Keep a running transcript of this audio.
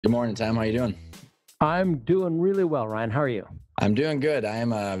Good morning, Tom. How you doing? I'm doing really well, Ryan. How are you? I'm doing good. I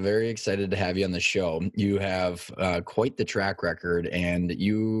am very excited to have you on the show. You have quite the track record, and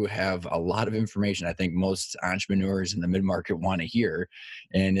you have a lot of information. I think most entrepreneurs in the mid market want to hear,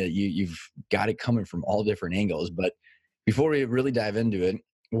 and you've got it coming from all different angles. But before we really dive into it,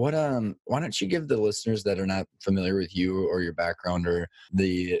 why don't you give the listeners that are not familiar with you or your background or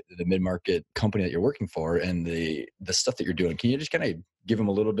the mid market company that you're working for and the stuff that you're doing? Can you just kind of give them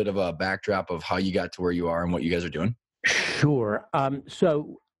a little bit of a backdrop of how you got to where you are and what you guys are doing? Sure.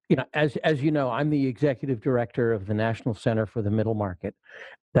 As you know, I'm the executive director of the National Center for the Middle Market.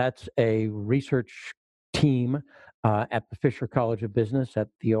 That's a research team at the Fisher College of Business at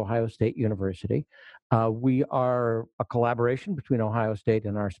the Ohio State University. We are a collaboration between Ohio State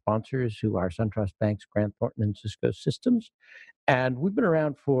and our sponsors, who are SunTrust Banks, Grant Thornton, and Cisco Systems. And we've been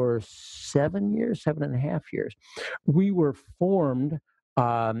around for 7 years, 7.5 years. We were formed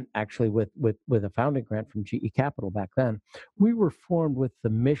actually with a founding grant from GE Capital back then. We were formed with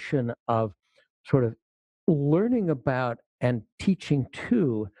the mission of sort of learning about and teaching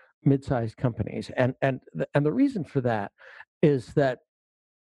to mid-sized companies. And the reason for that is that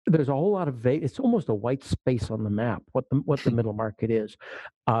there's a whole lot of it's almost a white space on the map, what the middle market is.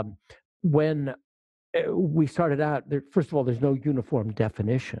 Um, when we started out there, first of all, there's no uniform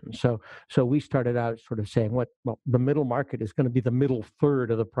definition. So we started out sort of saying, well, the middle market is going to be the middle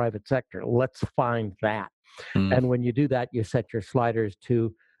third of the private sector. Let's find that. Mm, And when you do that, you set your sliders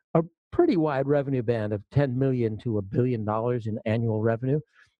to a pretty wide revenue band of 10 million to $1 billion in annual revenue.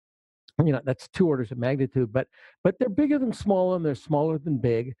 That's two orders of magnitude, but they're bigger than small and they're smaller than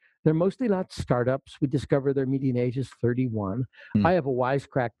big. They're mostly not startups. We discover their median age is 31. mm. I have a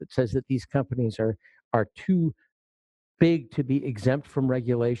wisecrack that says that these companies are too big to be exempt from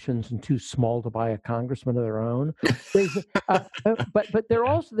regulations and too small to buy a congressman of their own. There's, but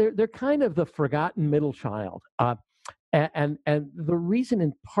they're kind of the forgotten middle child. And the reason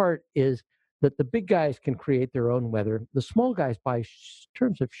in part is that the big guys can create their own weather. The small guys, by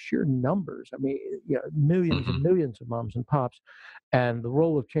terms of sheer numbers, I mean, millions and Mhm. millions of moms and pops, and the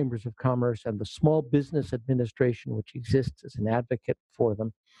role of chambers of commerce and the small business administration, which exists as an advocate for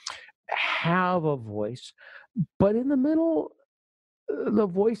them, have a voice. But in the middle, the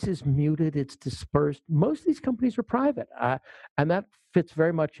voice is muted, it's dispersed. Most of these companies are private, and that fits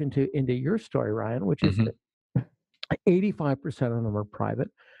very much into your story, Ryan, which is Mhm. that 85% of them are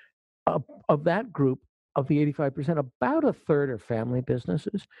private. Of that group, of the 85%, about a third are family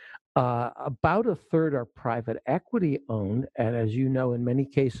businesses. About a third are private equity owned, and as you know, in many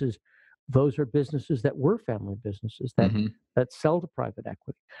cases, those are businesses that were family businesses Mhm. that sell to private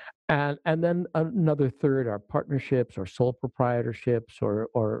equity, and then another third are partnerships or sole proprietorships or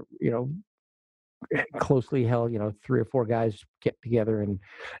closely held, three or four guys get together and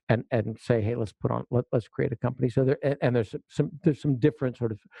say, hey, let's create a company. So and there's some different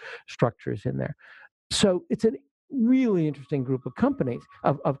sort of structures in there. So it's a really interesting group of companies.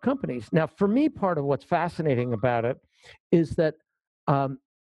 Now, for me, part of what's fascinating about it is that um,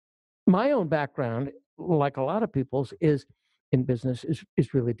 my own background, like a lot of people's, is in business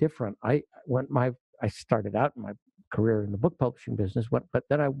is really different. I started out in my career in the book publishing business, but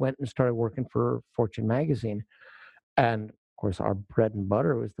then I went and started working for Fortune magazine, and of course, our bread and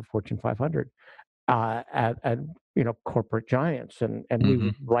butter was the Fortune 500, and corporate giants, and we Mhm.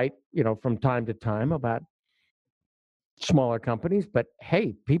 would write from time to time about smaller companies, but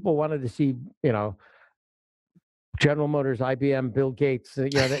hey, people wanted to see, General Motors, IBM, Bill Gates,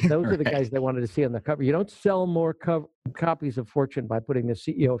 those are the Right. guys they wanted to see on the cover. You don't sell more copies of Fortune by putting the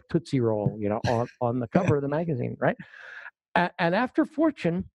CEO of Tootsie Roll, on the cover of the magazine, right? And after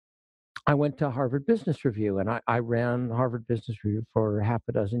Fortune, I went to Harvard Business Review, and I ran Harvard Business Review for half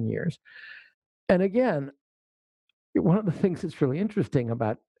a dozen years. And again, one of the things that's really interesting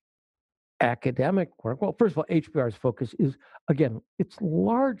about academic work, well, first of all, HBR's focus is, again,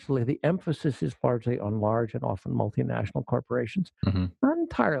 the emphasis is largely on large and often multinational corporations. Mhm. Not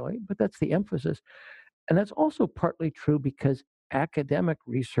entirely, but that's the emphasis. And that's also partly true because academic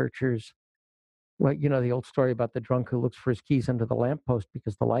researchers, well, the old story about the drunk who looks for his keys under the lamppost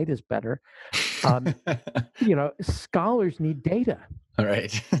because the light is better. Um, Scholars need data, All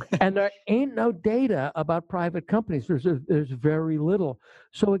right. and there ain't no data about private companies. There's very little.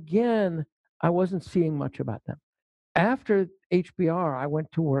 So again, I wasn't seeing much about them. After HBR, I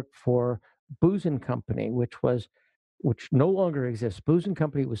went to work for Booz and Company, which no longer exists. Booz and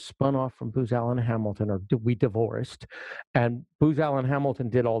Company was spun off from Booz Allen Hamilton, or we divorced, and Booz Allen Hamilton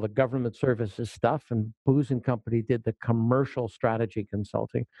did all the government services stuff, and Booz and Company did the commercial strategy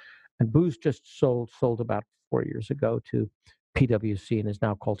consulting. And Booz just sold about 4 years ago to PwC and is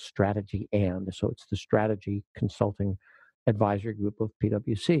now called Strategy and. So it's the Strategy Consulting Advisory Group of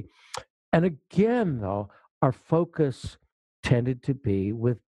PwC. And again, though, our focus tended to be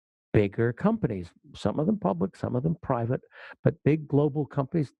with bigger companies, some of them public, some of them private, but big global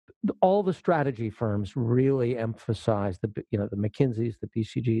companies. All the strategy firms really emphasize the McKinseys, the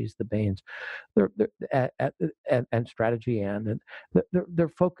BCGs, the Bains, and strategy and their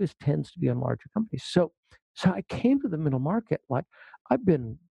focus tends to be on larger companies. So I came to the middle market like I've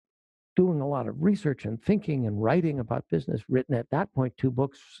been doing a lot of research and thinking and writing about business, written at that point 2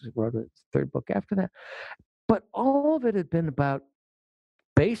 books, wrote a third book after that. But all of it had been about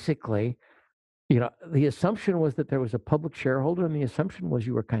basically, the assumption was that there was a public shareholder, and the assumption was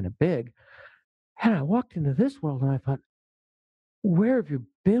you were kind of big. And I walked into this world and I thought, where have you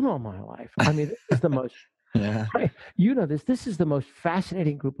been all my life? I mean, this is the most Yeah. this is the most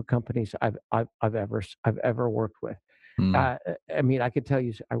fascinating group of companies I've ever worked with. Mm. I mean, I could tell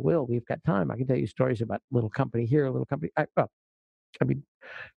you, I will. We've got time. I can tell you stories about little company here, little company. I mean,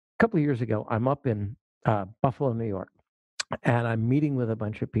 a couple of years ago, I'm up in Buffalo, New York, and I'm meeting with a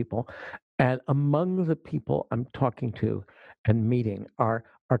bunch of people. And among the people I'm talking to and meeting are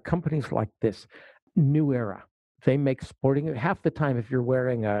companies like this, New Era. They make sporting. Half the time, if you're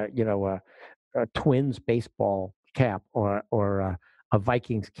wearing a Twins baseball cap or a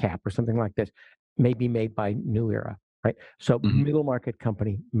Vikings cap or something like this, may be made by New Era, right? So Mhm. middle market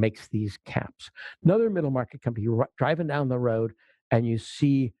company makes these caps. Another middle market company, you're driving down the road and you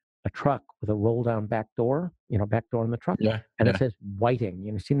see a truck with a roll down back door, back door in the truck, Yeah, and it yeah, says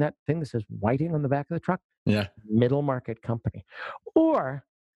Whiting. Seen that thing that says Whiting on the back of the truck? yeah. Middle market company. Or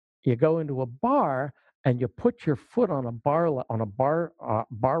you go into a bar and you put your foot on a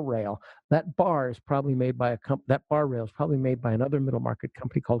bar rail. That bar is probably made by that bar rail is probably made by another middle market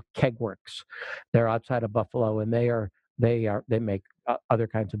company called Kegworks. They're outside of Buffalo, and they make other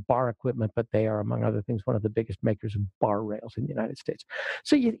kinds of bar equipment, but they are, among other things, one of the biggest makers of bar rails in the United States.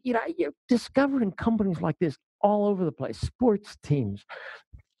 So you're discovering companies like this all over the place. Sports teams,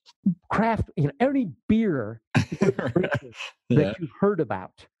 craft, any beer worth drinking that Yeah. you've heard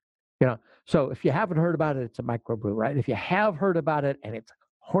about. You know, so if you haven't heard about it, it's a microbrew, right? If you have heard about it and it's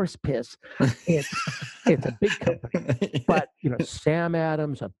horse piss, it's a big company. But Sam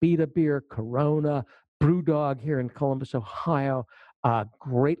Adams, Abita Beer, Corona, BrewDog here in Columbus, Ohio,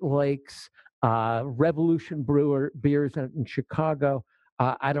 Great Lakes, Revolution Brewer beers in Chicago.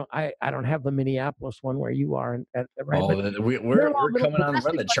 I don't have the Minneapolis one where you are, right? But Oh, they're all we're coming the on, best we're on thing the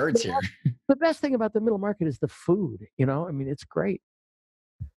about the charts middle here. market. The best thing about the middle market is the food. I mean, it's great.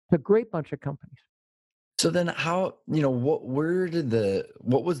 It's a great bunch of companies. So then how, what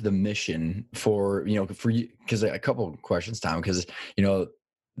was the mission for you? Because a couple of questions, Tom, because, you know,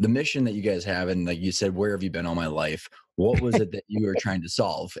 the mission that you guys have, and like you said, where have you been all my life? What was it that you were trying to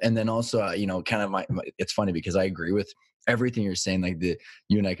solve? And then also, kind of it's funny because I agree with everything you're saying. Like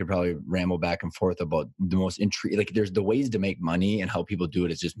you and I could probably ramble back and forth about the most intrigue. Like there's the ways to make money and how people do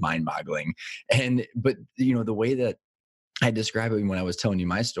it is just mind boggling. But the way that I describe it when I was telling you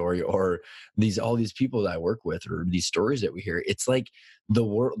my story, or all these people that I work with, or these stories that we hear. It's like the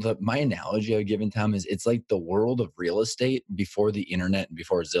world. My analogy I've given Tom is it's like the world of real estate before the internet and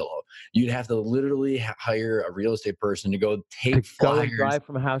before Zillow. You'd have to literally hire a real estate person to go To take go and flyers, drive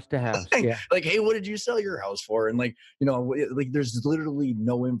from house to house, yeah. like, hey, what did you sell your house for? And like there's literally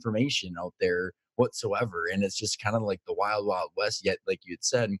no information out there whatsoever, and it's just kind of like the wild, wild west. Yet, like you had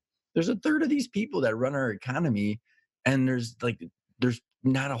said, there's a third of these people that run our economy, and there's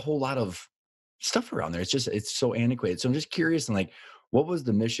not a whole lot of stuff around there. It's so antiquated. So I'm just curious, and like, what was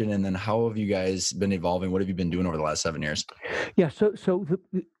the mission, and then how have you guys been evolving? What have you been doing over the last 7 years? Yeah, so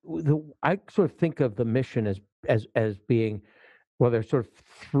the I sort of think of the mission as being, well, there's sort of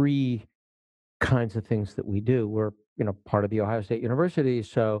 3 kinds of things that we do. We're, part of the Ohio State University,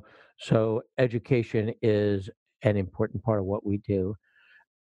 so education is an important part of what we do.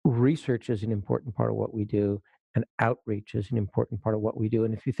 Research is an important part of what we do, and outreach is an important part of what we do.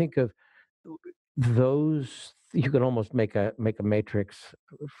 And if you think of those, you could almost make a matrix.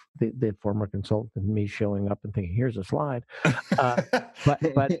 The former consultant, and me showing up and thinking, "Here's a slide." Uh,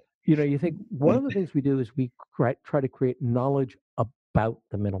 but you think one of the things we do is we try to create knowledge about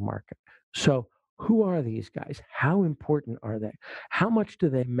the middle market. So who are these guys? How important are they? How much do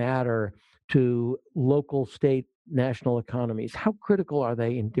they matter to local, state, national economies? How critical are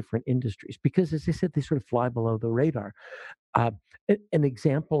they in different industries? Because as I said, they sort of fly below the radar. Uh, an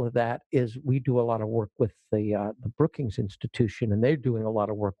example of that is we do a lot of work with the Brookings Institution, and they're doing a lot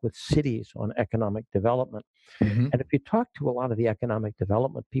of work with cities on economic development. Hmm. And if you talk to a lot of the economic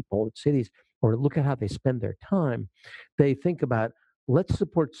development people at cities, or look at how they spend their time, they think about, let's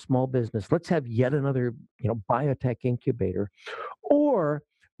support small business. Let's have yet another, biotech incubator, or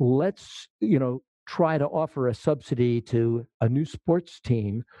let's, try to offer a subsidy to a new sports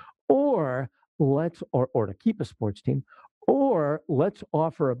team, or or to keep a sports team, or let's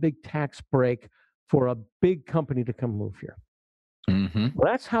offer a big tax break for a big company to come move here. Hmm.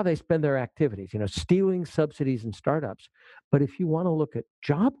 Well, that's how they spend their activities, stealing subsidies and startups. But if you want to look at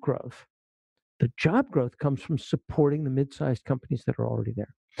job growth, the job growth comes from supporting the mid-sized companies that are already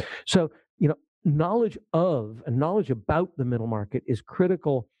there. So, knowledge of and knowledge about the middle market is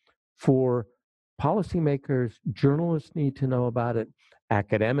critical for policymakers. Journalists need to know about it.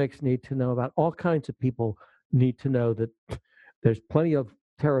 Academics need to know about it. All kinds of people need to know that there's plenty of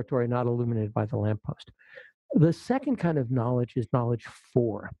territory not illuminated by the lamppost. The second kind of knowledge is knowledge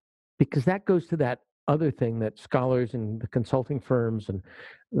for, because that goes to that other thing that scholars and the consulting firms and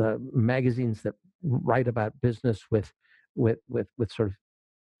the magazines that write about business with sort of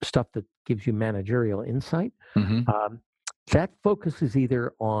stuff that gives you managerial insight. Hmm. Um, that focuses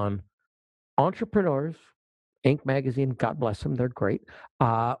either on entrepreneurs, Inc. magazine, God bless them, they're great,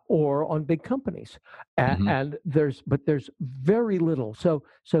 or on big companies. Hmm. And there's very little. So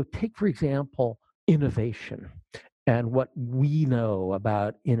take for example innovation and what we know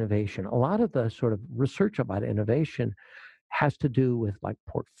about innovation. A lot of the sort of research about innovation has to do with like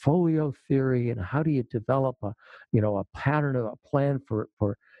portfolio theory and how do you develop a pattern of a plan for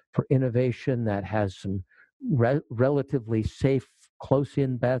innovation that has some relatively safe close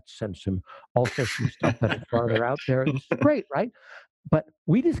in bets and some stuff that are farther out there. This is great, right? But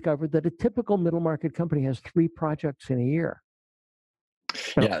we discovered that a typical middle market company has 3 projects in a year.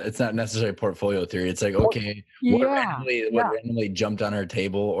 You know, Yeah, it's not necessarily portfolio theory. It's like, por- okay, yeah, what yeah, randomly jumped on our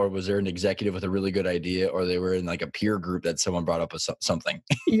table, or was there an executive with a really good idea, or they were in like a peer group that someone brought up with something.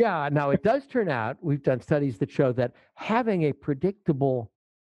 yeah. Now it does turn out we've done studies that show that having a predictable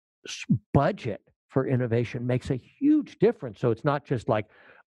budget for innovation makes a huge difference. So it's not just like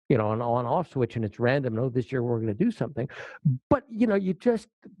an on-off switch and it's random. No, this year we're going to do something. But you just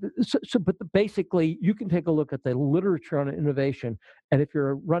but basically you can take a look at the literature on innovation, and if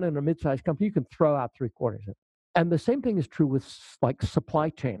you're running a mid-sized company, you can throw out 3/4 of it. And the same thing is true with like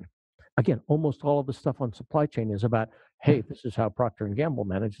supply chain. Again, almost all of the stuff on supply chain is about, hey, this is how Procter and Gamble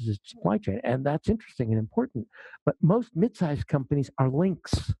manages its supply chain, and that's interesting and important. But most mid-sized companies are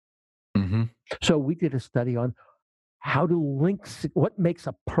links. Hmm. So we did a study on how do links, what makes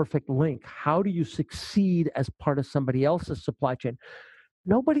a perfect link? How do you succeed as part of somebody else's supply chain?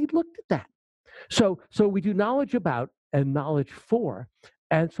 Nobody looked at that. So we do knowledge about and knowledge for,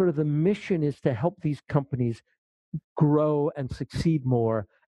 and sort of the mission is to help these companies grow and succeed more,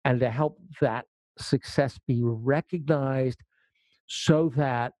 and to help that success be recognized so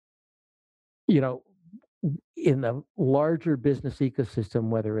that, you know, in the larger business ecosystem,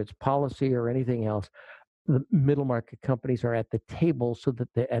 whether it's policy or anything else, the middle market companies are at the table so that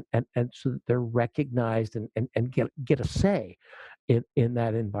and so that they're recognized and get a say in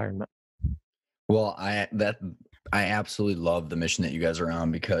that environment. Well, I absolutely love the mission that you guys are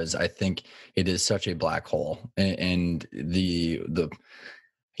on because I think it is such a black hole, and the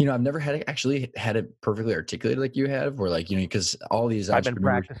I've never actually had it perfectly articulated like you have, where like because all these I've been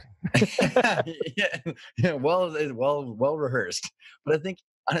entrepreneurs, practicing. yeah, yeah, well rehearsed. But I think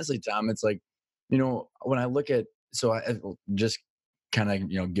honestly, Tom, it's like when I look at just kind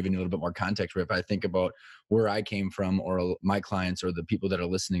of giving you a little bit more context. Where if I think about where I came from, or my clients, or the people that are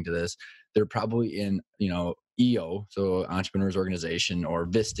listening to this, they're probably in EO, so Entrepreneurs Organization, or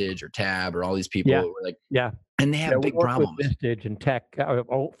Vistage, or Tab, or all these Yeah, people like, yeah, and they yeah. have We big work with problems. Vistage and Tech,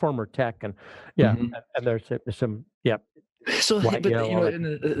 former Tech, and yeah, Mhm. and there's some yeah, So, white, but all that. and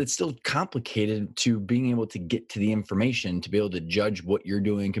it's still complicated to being able to get to the information to be able to judge what you're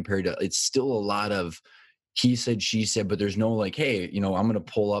doing compared to. It's still a lot of he said, she said, but there's no like, hey, I'm going to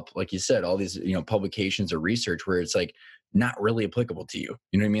pull up, like you said, all these publications or research where it's like not really applicable to you.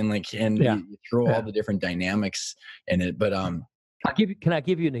 You know what I mean? Like, and Yeah, you throw all yeah. the different dynamics in it, but Can I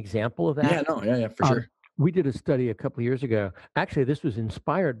give you an example of that? yeah, no, yeah, yeah, for Um, sure. we did a study a couple of years ago. Actually, this was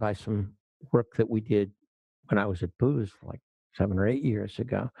inspired by some work that we did when I was at Booz, like 7 or 8 years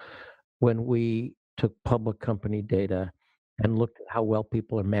ago, when we took public company data and looked at how well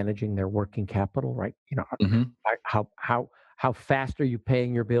people are managing their working capital, right? Hmm. How fast are you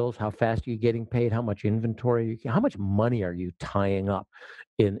paying your bills? How fast are you getting paid? How much inventory? How much money are you tying up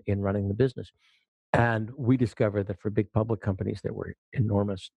in running the business? And we discovered that for big public companies, there were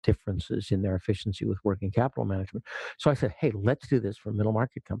enormous differences in their efficiency with working capital management. So I said, hey, let's do this for middle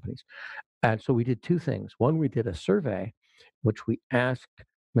market companies. And so we did 2 things. One, we did a survey, which we asked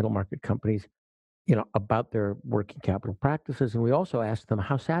middle market companies, about their working capital practices. And we also asked them,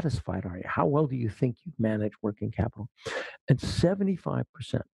 how satisfied are you? How well do you think you manage working capital? And 75%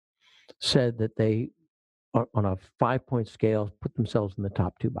 said that they, on a 5-point scale, put themselves in the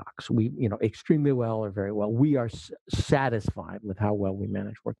top two box. We, extremely well or very well. We are satisfied with how well we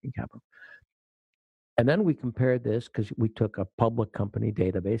manage working capital. And then we compared this because we took a public company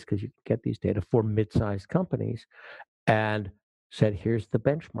database, because you can get these data for mid-sized companies, and said, here's the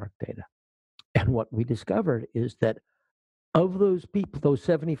benchmark data. And what we discovered is that of those people, those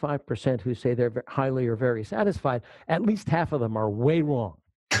 75% who say they're highly or very satisfied, at least half of them are way wrong.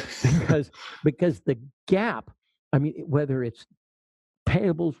 because the gap, I mean, whether it's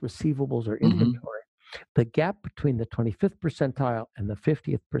payables, receivables, or Hmm. inventory, the gap between the 25th percentile and the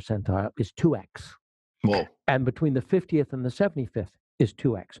 50th percentile is 2x. Whoa. And between the 50th and the 75th is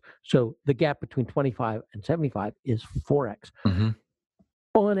 2x. So the gap between 25 and 75 is 4x. Hmm.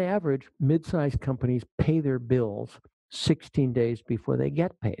 On average, mid-sized companies pay their bills 16 days before they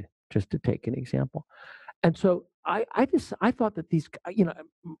get paid, just to take an example. And so I thought that these,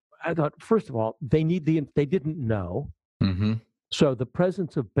 I thought, first of all, they didn't know. Hmm. So the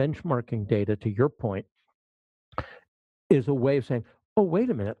presence of benchmarking data, to your point, is a way of saying, oh, wait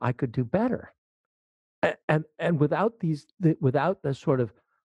a minute, I could do better. And without the sort of,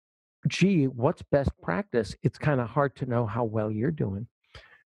 gee, what's best practice, it's kind of hard to know how well you're doing.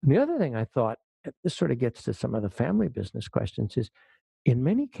 And the other thing I thought, this sort of gets to some of the family business questions, is in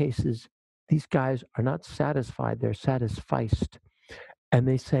many cases, these guys are not satisfied, they're satisficed. And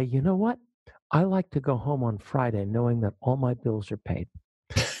they say, you know what? I like to go home on Friday knowing that all my bills are paid.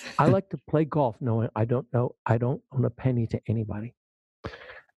 I like to play golf knowing I don't own a penny to anybody.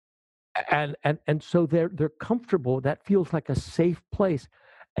 And so they're comfortable. That feels like a safe place.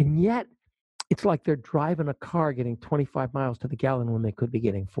 And yet it's like they're driving a car getting 25 miles to the gallon when they could be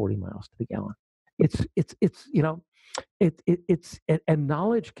getting 40 miles to the gallon. It's and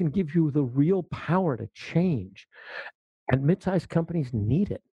knowledge can give you the real power to change. And mid-sized companies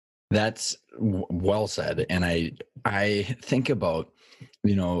need it. That's well said. And I think about,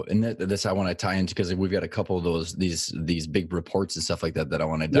 and this I want to tie into, because we've got a couple of these big reports and stuff like that I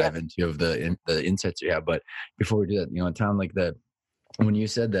want to Yeah. dive into of the insights you have. But before we do that, Tom, like when you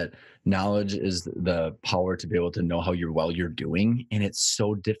said that knowledge is the power to be able to know how you're doing, and it's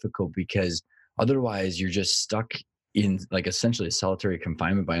so difficult because otherwise you're just stuck in like essentially a solitary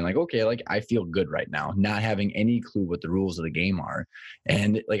confinement by like, okay, like I feel good right now, not having any clue what the rules of the game are.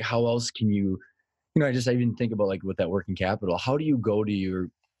 And like, how else can I even think about like with that working capital, how do you go to your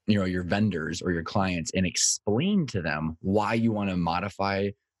vendors or your clients and explain to them why you want to modify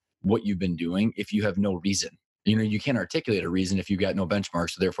what you've been doing if you have no reason? You can't articulate a reason if you got no benchmark,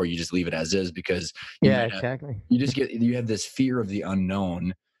 so therefore you just leave it as is, because you Yeah, might have exactly. you have this fear of the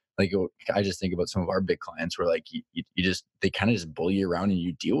unknown. Like, I just think about some of our big clients where like you just, they kind of just bully you around and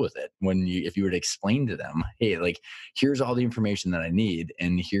you deal with it. When if you were to explain to them, hey, like here's all the information that I need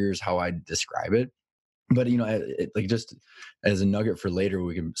and here's how I describe it. But like, just as a nugget for later,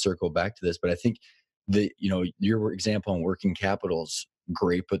 we can circle back to this. But I think your example on working capital's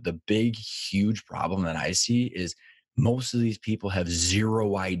great, but the big huge problem that I see is most of these people have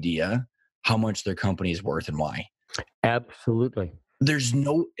zero idea how much their company is worth and why. Absolutely. There's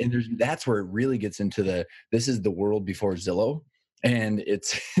no, and that's where it really gets into this is the world before Zillow. And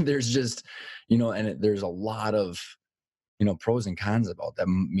it's there's just, there's a lot of pros and cons about that.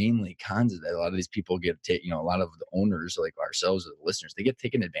 Mainly cons is that a lot of these people get taken, a lot of the owners like ourselves or the listeners, they get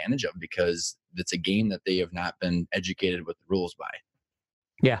taken advantage of because it's a game that they have not been educated with the rules by.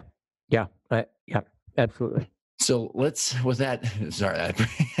 Yeah. Yeah. Yeah. Absolutely. So let's, with that, sorry,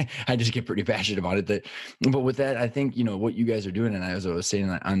 I just get pretty passionate about it. But with that, I think, what you guys are doing, and as I was saying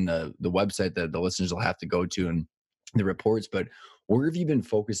on the website that the listeners will have to go to and the reports, but where have you been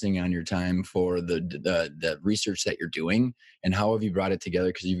focusing on your time for the research that you're doing, and how have you brought it together?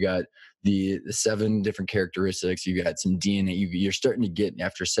 Because you've got the 7 different characteristics, you got some DNA, you're starting to get,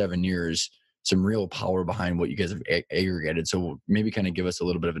 after 7 years, some real power behind what you guys have aggregated. So maybe kind of give us a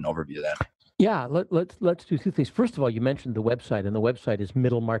little bit of an overview of that. Yeah, let's do two things. First of all, you mentioned the website, and the website is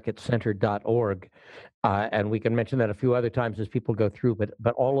middlemarketcenter.org, and we can mention that a few other times as people go through.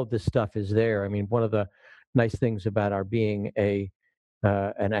 But all of this stuff is there. I mean, one of the nice things about our being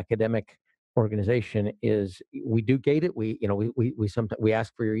an academic organization is we do gate it. We sometimes we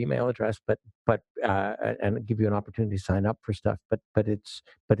ask for your email address, but and give you an opportunity to sign up for stuff. But it's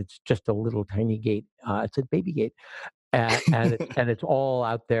just a little tiny gate. It's a baby gate, and it's all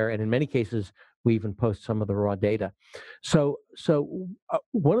out there. And in many cases, we even post some of the raw data. So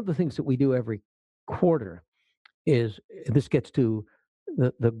one of the things that we do every quarter is, this gets to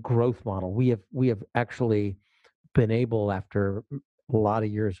the growth model. We have actually been able, after a lot of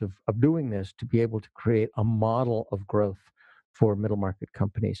years of doing this, to be able to create a model of growth for middle market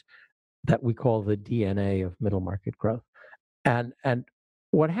companies that we call the DNA of middle market growth. And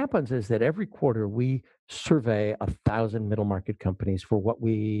what happens is that every quarter we survey 1,000 middle market companies for what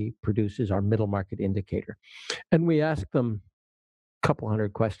we produce is our middle market indicator, and we ask them couple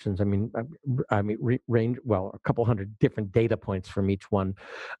hundred questions. Range, well, a couple hundred different data points from each one,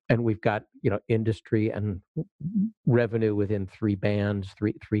 and we've got industry and revenue within three bands,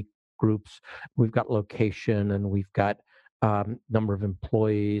 three groups. We've got location, and we've got number of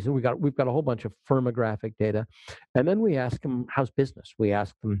employees, and we've got a whole bunch of firmographic data, and then we ask them how's business. We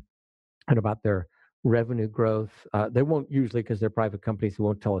ask them and about their revenue growth. They won't usually, because they're private companies, who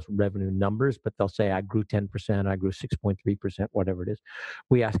won't tell us revenue numbers, but they'll say, I grew 10%, I grew 6.3%, whatever it is.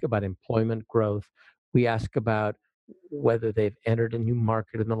 We ask about employment growth. We ask about whether they've entered a new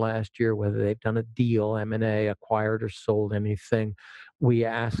market in the last year, whether they've done a deal, M&A, acquired or sold anything. We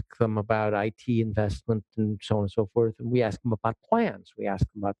ask them about IT investment and so on and so forth. And we ask them about plans. We ask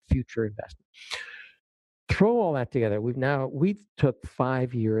them about future investment. Throw all that together. We took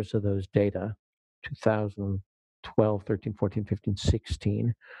 5 years of those data, 2012, 13, 14, 15,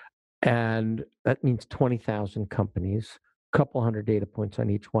 16, and that means 20,000 companies, couple hundred data points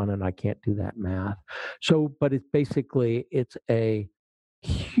on each one, and I can't do that math. So, but it's a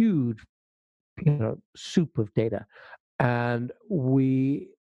huge, soup of data. And we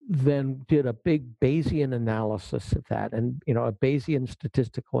then did a big Bayesian analysis of that. And a Bayesian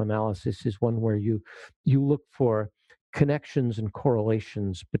statistical analysis is one where you look for connections and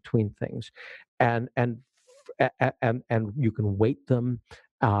correlations between things, and and you can weight them,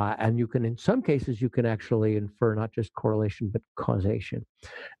 and you can, in some cases, you can actually infer not just correlation but causation.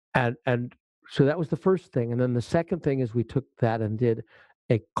 And so that was the first thing. And then the second thing is we took that and did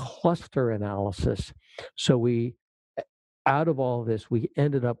a cluster analysis. So we out of all this, we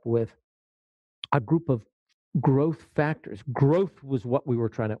ended up with a group of growth factors. Growth was what we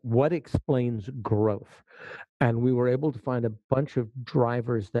were what explains growth? And we were able to find a bunch of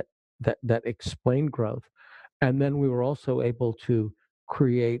drivers that explain growth. And then we were also able to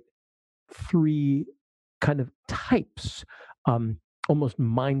create three kind of types, almost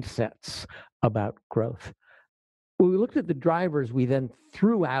mindsets about growth. When we looked at the drivers, we then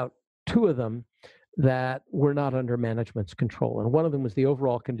threw out two of them that were not under management's control, and one of them was the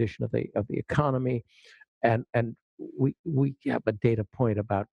overall condition of the economy, and we have a data point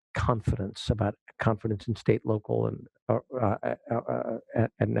about confidence in state, local, and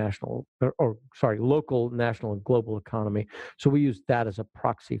national, or sorry, local, national, and global economy. So we use that as a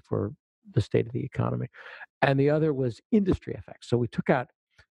proxy for the state of the economy, and the other was industry effects. So we took out,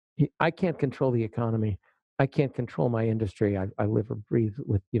 I can't control the economy. I can't control my industry. I live or breathe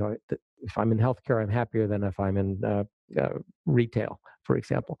with, if I'm in healthcare, I'm happier than if I'm in retail, for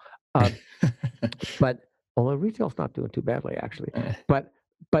example. But although retail's not doing too badly, actually. But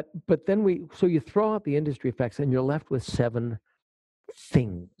then so you throw out the industry effects and you're left with seven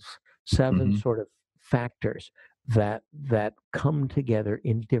things, seven Mhm. sort of factors that come together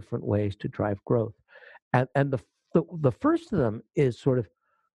in different ways to drive growth. And the first of them is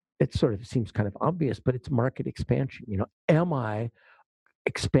it sort of seems kind of obvious, but it's market expansion. Am I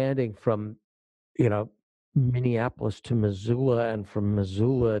expanding from, you know, Minneapolis to Missoula, and from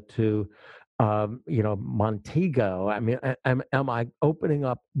Missoula to, Montego? I mean, am I opening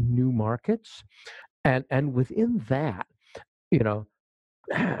up new markets? And within that, you know,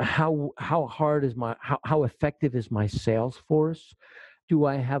 how hard is how effective is my sales force? Do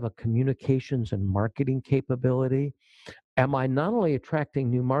I have a communications and marketing capability? Am I not only attracting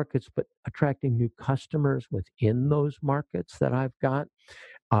new markets, but attracting new customers within those markets that I've got?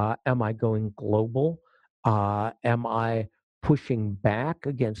 Am I going global? Am I pushing back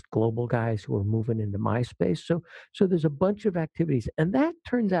against global guys who are moving into my space? So there's a bunch of activities, and that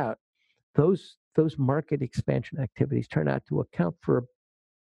turns out those market expansion activities turn out to account for a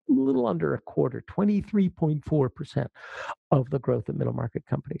little under a quarter, 23.4% of the growth of middle market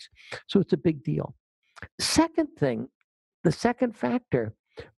companies. So it's a big deal. Second thing, the second factor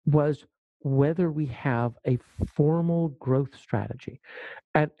was whether we have a formal growth strategy.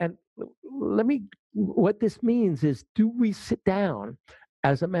 And what this means is, do we sit down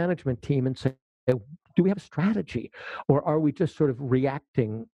as a management team and say, do we have a strategy? Or are we just sort of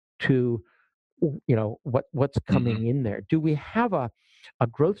reacting to, what's Mhm. coming in there? Do we have a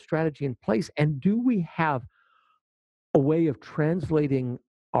growth strategy in place? And do we have a way of translating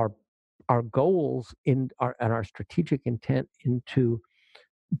our goals and our strategic intent into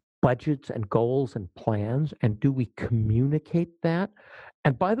budgets and goals and plans, and do we communicate that?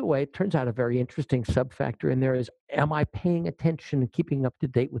 And by the way, it turns out a very interesting sub factor in there is, am I paying attention and keeping up to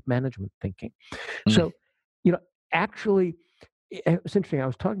date with management thinking? Mm, So, you know, actually, it was interesting. I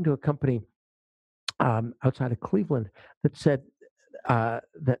was talking to a company outside of Cleveland that said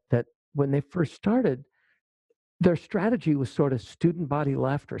that when they first started, their strategy was sort of student body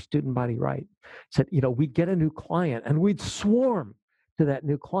left or student body right. Said, we'd get a new client and we'd swarm to that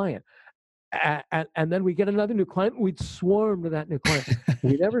new client. And then we get another new client, we'd swarm to that new client.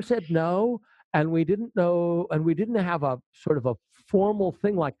 We never said no, and we didn't know, and we didn't have a sort of a formal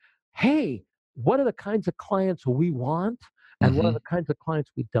thing like, hey, what are the kinds of clients we want, and what are mhm, the kinds of clients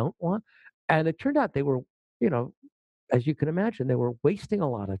we don't want? And it turned out they were, you know, as you can imagine, they were wasting a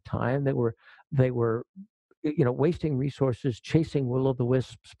lot of time. They were wasting resources, chasing will o' the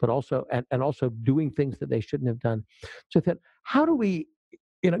wisps, but also and also doing things that they shouldn't have done. So I thought, how do we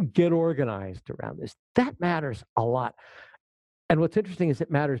get organized around this? That matters a lot. And what's interesting is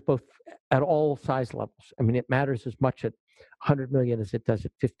it matters both at all size levels. I mean, it matters as much at 100 million as it does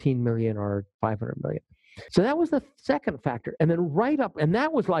at 15 million or 500 million. So that was the second factor. And then right up, and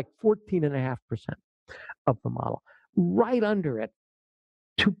that was like 14.5% of the model. Right under it,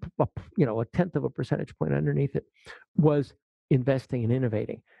 a tenth of a percentage point underneath it was investing and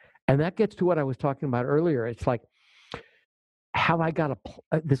innovating. And that gets to what I was talking about earlier. It's like, have I got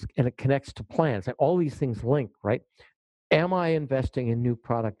this, and it connects to plans. Like all these things link, right? Am I investing in new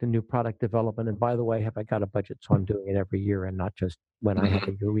product and new product development? And by the way, have I got a budget so I'm doing it every year and not just when I have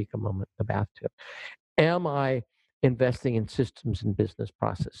mhm. a eureka moment in the bathtub? Am I investing in systems and business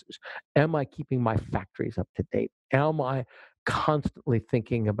processes? Am I keeping my factories up to date? Am I constantly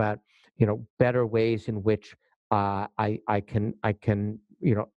thinking about better ways in which I can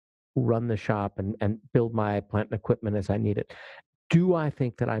run the shop and build my plant and equipment as I need it? Do I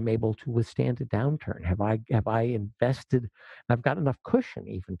think that I'm able to withstand a downturn? Have I invested? I've got enough cushion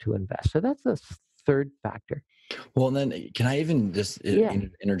even to invest. So that's the third factor. Well, and then can I even just Yeah.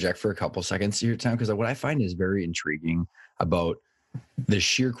 interject for a couple seconds here, Tom? Because what I find is very intriguing about the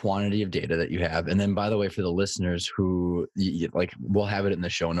sheer quantity of data that you have. And then, by the way, for the listeners who like, we'll have it in the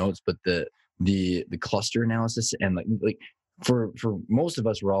show notes, but the cluster analysis and like for most of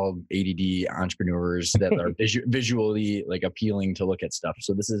us, we're all ADD entrepreneurs that are visually like appealing to look at stuff.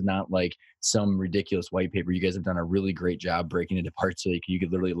 So this is not like some ridiculous white paper. You guys have done a really great job breaking it apart so you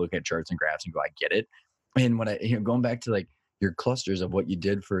could literally look at charts and graphs and go, I get it. And when I, going back to like your clusters of what you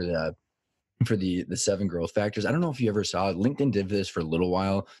did for the seven growth factors. I don't know if you ever saw LinkedIn did this for a little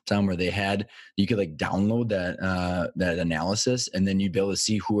while, Tom, where they had you could like download that analysis, and then you'd be able to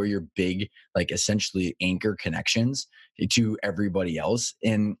see who are your big like essentially anchor connections to everybody else.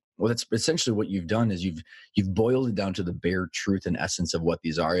 And well, that's essentially what you've done is you've boiled it down to the bare truth and essence of what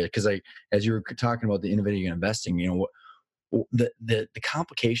these are. Because I, as you were talking about the innovating and investing, the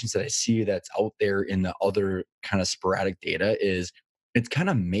complications that I see that's out there in the other kind of sporadic data is it's kind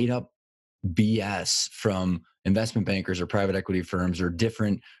of made up BS from investment bankers or private equity firms or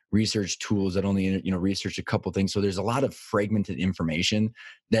different research tools that only research a couple things. So there's a lot of fragmented information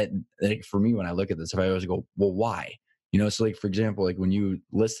that, like, for me when I look at this, if I always go, well, why? So like for example, like when you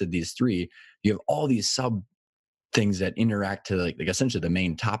listed these three, you have all these sub things that interact to like essentially the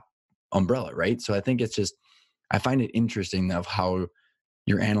main top umbrella, right? So I think it's just I find it interesting of how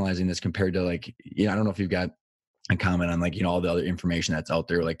you're analyzing this compared to like I don't know if you've got and comment on like all the other information that's out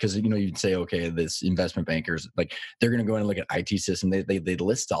there, like because you'd say okay, this investment bankers like they're going to go in and look at IT system, they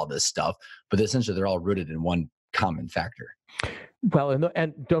list all this stuff, but essentially they're all rooted in one common factor. Well,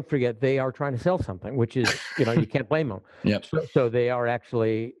 and don't forget, they are trying to sell something, which is, you can't blame them. Yep. So they are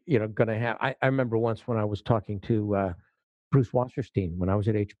actually, going to have. I remember once when I was talking to Bruce Wasserstein when I was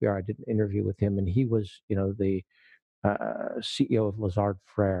at HBR, I did an interview with him, and he was, the CEO of Lazard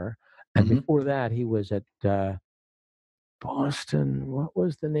Frere, and Hmm. before that, he was at Boston. What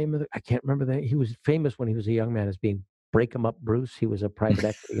was the name of the? I can't remember that. He was famous when he was a young man as being Break 'em Up Bruce. He was a private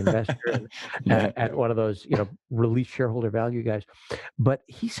equity investor and Yeah. at one of those, release shareholder value guys. But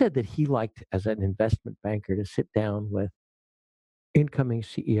he said that he liked, as an investment banker, to sit down with incoming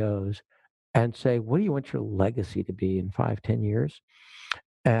CEOs and say, "What do you want your legacy to be in 5, 10 years?"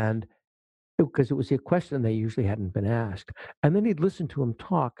 And because it was a question they usually hadn't been asked. And then he'd listen to him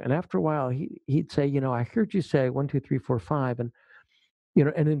talk, and after a while, he'd say, "I heard you say 1, 2, 3, 4, 5, and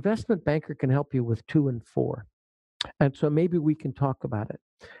an investment banker can help you with 2 and 4, and so maybe we can talk about it."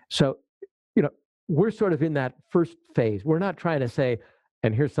 So, you know, we're sort of in that first phase. We're not trying to say,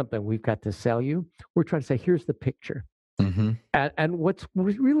 "And here's something we've got to sell you." We're trying to say, "Here's the picture." Hmm. And what's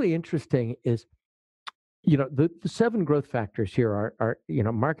really interesting is The seven growth factors here are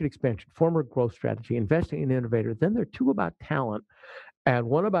market expansion, former growth strategy, investing in innovator. Then there are two about talent and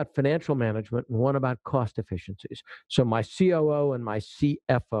one about financial management and one about cost efficiencies. So my COO and my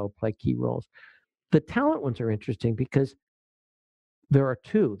CFO play key roles. The talent ones are interesting because there are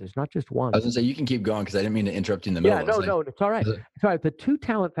two. There's not just I one. was gonna say you can keep going because I didn't mean to interrupt you in the middle. Yeah, I was no, like, no, it's all right. It's all right. The two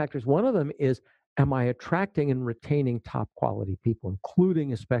talent factors, one of them is, am I attracting and retaining top quality people,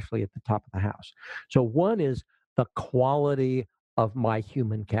 including especially at the top of the house? So one is the quality of my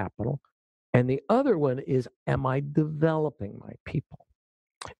human capital. And the other one is, am I developing my people?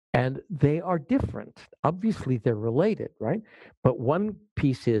 And they are different. Obviously, they're related, right? But one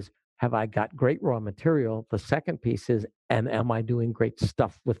piece is, have I got great raw material? The second piece is, and am I doing great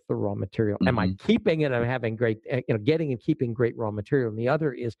stuff with the raw material? Am I mhm. keeping it and having great, getting and keeping great raw material? And the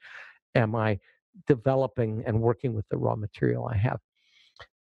other is, am I developing and working with the raw material I have?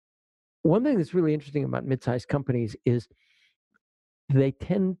 One thing that's really interesting about mid-sized companies is they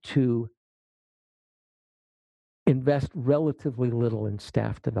tend to invest relatively little in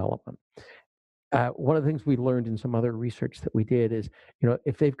staff development. One of the things we learned in some other research that we did is,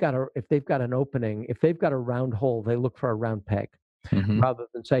 if they've got an opening, if they've got a round hole, they look for a round peg Mhm. rather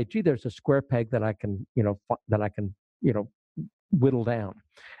than say, "Gee, there's a square peg that I can, you know, whittle down."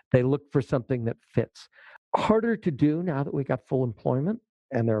 They look for something that fits. Harder to do now that we got full employment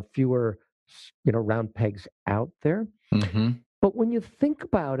and there are fewer, round pegs out there. Mhm. But when you think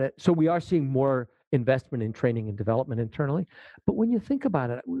about it, so we are seeing more investment in training and development internally. But when you think about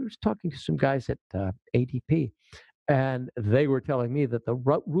it, we were talking to some guys at ADP, and they were telling me that the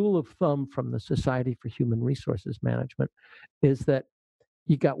rule of thumb from the Society for Human Resources Management is that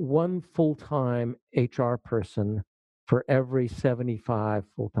you got one full-time HR person for every 75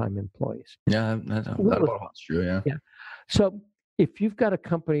 full-time employees. Yeah, that Rule of about holds true, yeah. Yeah. So if you've got a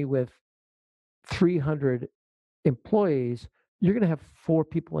company with 300 employees, you're going to have four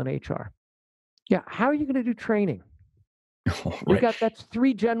people in HR. Yeah, how are you going to do training? You Right. got that's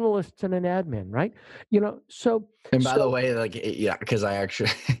three generalists and an admin, right? So And by the so way, like, yeah, because I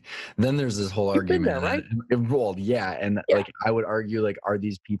actually then there's this whole you've been argument there, right? well, yeah, and, Yeah. like, I would argue, like, are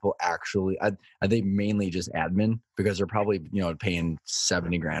these people actually are they mainly just admin? Because they're probably, paying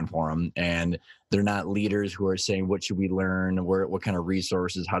 70 grand for them, and they're not leaders who are saying, "What should we learn? What kind of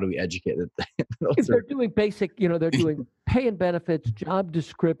resources? How do we educate?" Those They're are doing basic, they're doing pay and benefits, job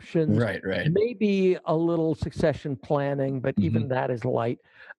descriptions, right, right. maybe a little succession planning, but even Mhm, that is light.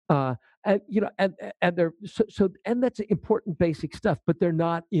 Uh, and they're and that's important basic stuff, but they're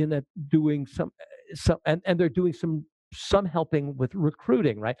not in it doing and they're doing some helping with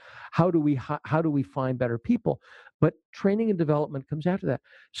recruiting, right? How do we find better people? But training and development comes after that.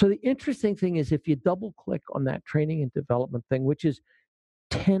 So the interesting thing is if you double click on that training and development thing, which is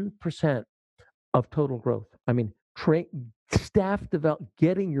 10% of total growth. I mean, staff develop,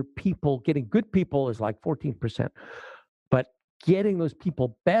 getting good people is like 14%, but getting those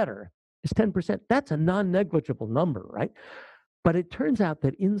people better is 10%. That's a non-negligible number, right? But it turns out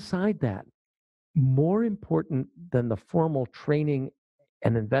that inside that, more important than the formal training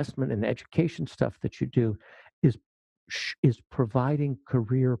and investment and education stuff that you do is is providing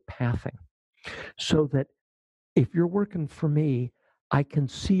career pathing so that if you're working for me, I can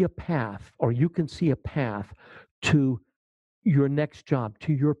see a path, or you can see a path to your next job,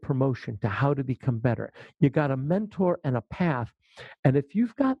 to your promotion, to how to become better. You got a mentor and a path. And if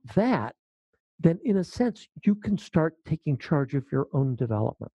you've got that, then in a sense, you can start taking charge of your own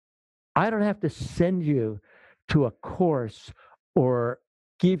development. I don't have to send you to a course or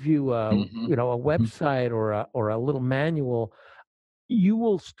give you mhm, a mhm. website or a little manual. You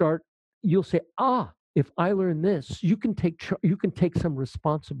will start, you'll say, if I learn this, you can take some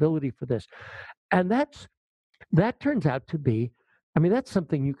responsibility for this. And that turns out to be, I mean, that's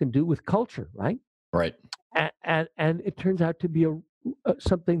something you can do with culture, right? Right. And it turns out to be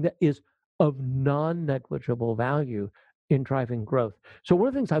something that is of non-negligible value in driving growth. So one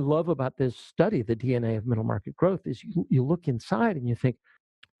of the things I love about this study, the DNA of middle market growth, is you look inside and you think,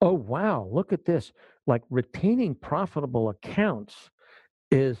 oh wow, look at this. Like retaining profitable accounts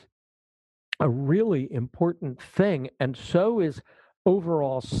is a really important thing, and so is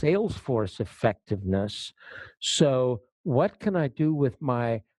overall sales force effectiveness. So, what can I do with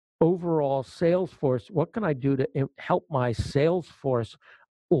my overall sales force? What can I do to help my sales force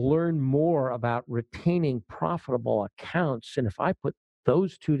learn more about retaining profitable accounts? And if I put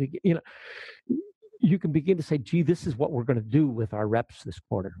those two together, you can begin to say, "Gee, this is what we're going to do with our reps this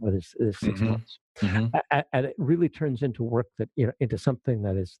quarter or this six Mhm, months," mhm. and it really turns into work that into something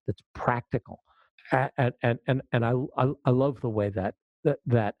that's practical. And I love the way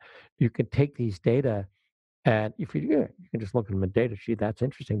that you can take these data And if you, yeah, you can just look at them in data sheet, that's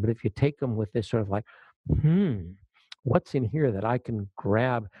interesting. But if you take them with this sort of like, hmm, what's in here that I can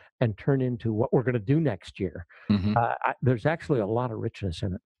grab and turn into what we're going to do next year? Mhm. There's actually a lot of richness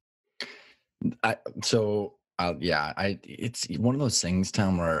in it. Yeah, it's one of those things,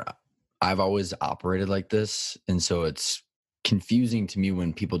 Tom, where I've always operated like this, and so it's confusing to me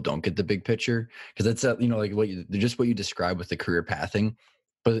when people don't get the big picture because that's like just what you described with the career pathing,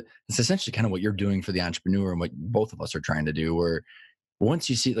 but it's essentially kind of what you're doing for the entrepreneur and what both of us are trying to do. Where once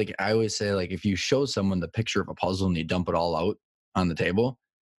you see, like I always say, like if you show someone the picture of a puzzle and you dump it all out on the table,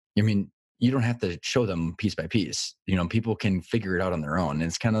 I mean, you don't have to show them piece by piece. People can figure it out on their own. And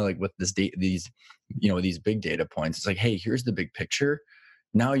it's kind of like with these big data points. It's like, hey, here's the big picture.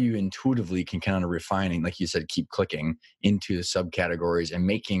 Now you intuitively can kind of refining, like you said, keep clicking into the subcategories and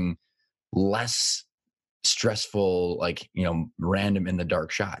making less stressful, like, random in the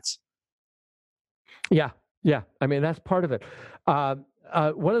dark shots. Yeah, yeah. I mean, that's part of it. One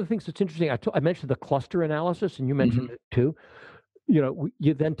of the things that's interesting, I mentioned the cluster analysis, and you mentioned Hmm. it too.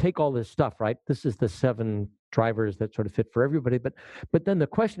 You then take all this stuff, right? This is the 7 drivers that sort of fit for everybody. But then the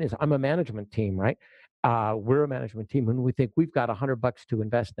question is, I'm a management team, right? We're a management team, and we think we've got $100 to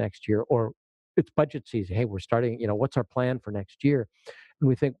invest next year, or it's budget season. Hey, we're starting. What's our plan for next year? And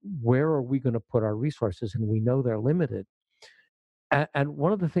we think, where are we going to put our resources? And we know they're limited. And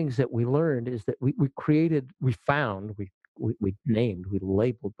one of the things that we learned is that we named, we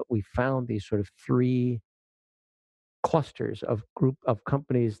labeled, but we found these sort of 3 clusters of group of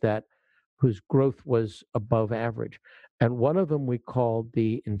companies that whose growth was above average. And one of them we called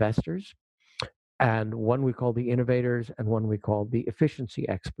the investors, and one we called the innovators, and one we called the efficiency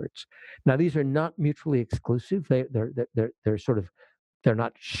experts. Now, these are not mutually exclusive. They're sort of, they're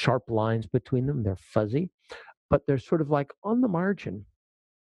not sharp lines between them. They're fuzzy, but they're sort of like on the margin.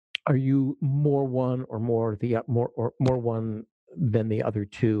 Are you more one or more one than the other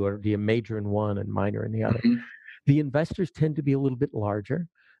two, or do you major in one and minor in the other? Hmm. The investors tend to be a little bit larger.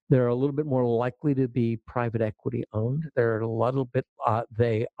 They're a little bit more likely to be private equity owned. They're a little bit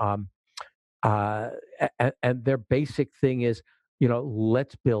they and their basic thing is,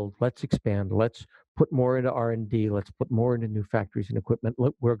 let's build, let's expand, let's put more into R&D, let's put more into new factories and equipment.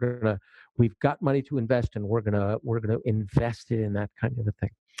 Look, we've got money to invest, and we're gonna invest it in that kind of a thing.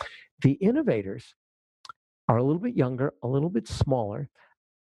 The innovators are a little bit younger, a little bit smaller.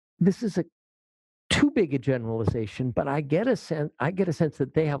 This is a too big a generalization, but I get a sense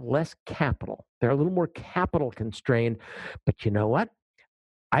that they have less capital. They're a little more capital constrained, but you know what?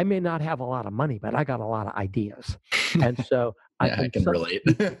 I may not have a lot of money, but I got a lot of ideas. And so I Yeah, I can can relate.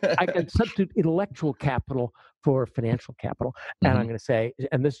 substitute I can substitute intellectual capital for financial capital. And I'm Hmm. going to say,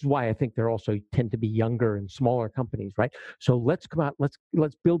 and this is why I think they're also tend to be younger and smaller companies, right? So let's come out, let's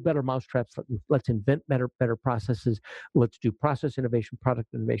build better mousetraps, let's invent better processes, let's do process innovation,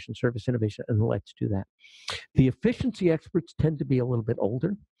 product innovation, service innovation, and let's do that. The efficiency experts tend to be a little bit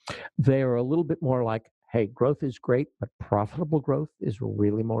older. They are a little bit more like, hey, growth is great, but profitable growth is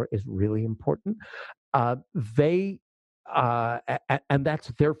really important. They and that's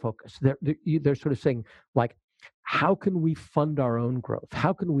their focus. They're sort of saying, like, how can we fund our own growth?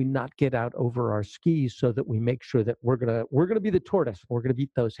 How can we not get out over our skis so that we make sure that we're gonna be the tortoise, we're gonna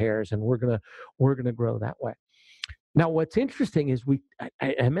beat those hares, and we're gonna grow that way. Now, what's interesting is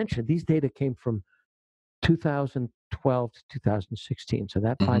I mentioned these data came from 2012 to 2016, so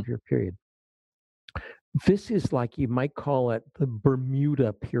that Hmm. 5-year period. This is like, you might call it the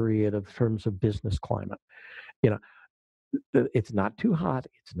Bermuda period of terms of business climate. You know, it's not too hot,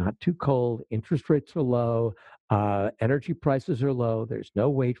 it's not too cold, interest rates are low, energy prices are low, there's no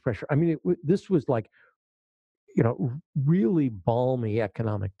wage pressure. I mean, this was like, really balmy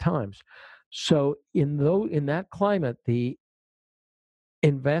economic times. So in that climate, the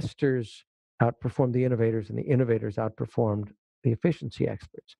investors outperformed the innovators, and the innovators outperformed the efficiency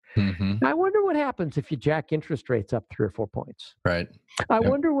experts. Hmm. I wonder what happens if you jack interest rates up 3 or 4 points. Right. I Yep.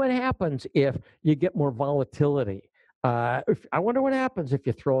 wonder what happens if you get more volatility. I wonder what happens if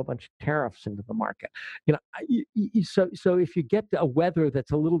you throw a bunch of tariffs into the market. So if you get a weather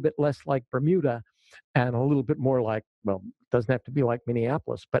that's a little bit less like Bermuda and a little bit more like, well, it doesn't have to be like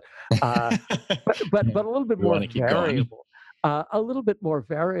Minneapolis, uh, but a little bit We more want to keep going. variable, a little bit more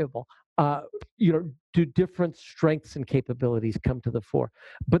variable. Uh, do different strengths and capabilities come to the fore?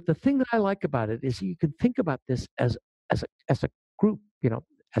 But the thing that I like about it is you can think about this as a group,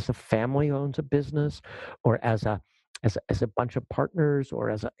 as a family owns a business, or as a bunch of partners, or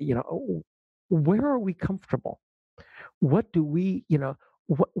as a, where are we comfortable? What do we,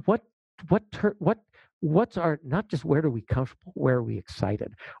 what what what what's our, not just where are we comfortable, where are we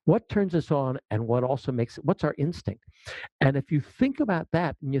excited? What turns us on and what also makes, what's our instinct? And if you think about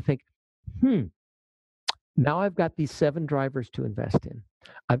that and you think, hmm, now I've got these 7 drivers to invest in.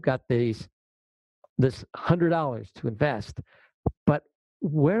 I've got this $100 to invest, but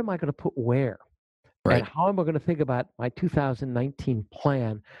where am I going to put where? And Right. how am I going to think about my 2019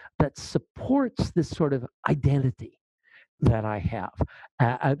 plan that supports this sort of identity that I have,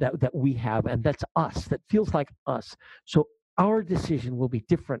 that we have, and that's us, that feels like us. So our decision will be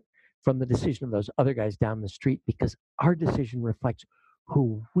different from the decision of those other guys down the street because our decision reflects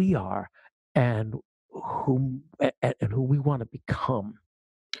who we are and and who we want to become.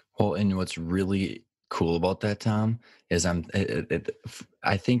 Well, and what's really cool about that, Tom, is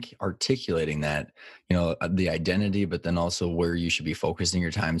I think articulating that, the identity, but then also where you should be focusing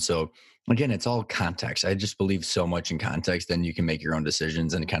your time. So again, it's all context. I just believe so much in context, then you can make your own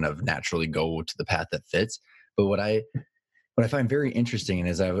decisions and kind of naturally go to the path that fits. But what I find very interesting, and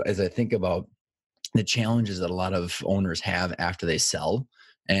as I think about the challenges that a lot of owners have after they sell,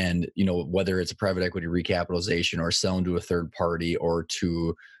 and whether it's a private equity recapitalization or selling to a third party or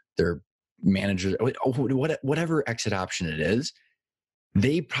to their manager, whatever exit option it is,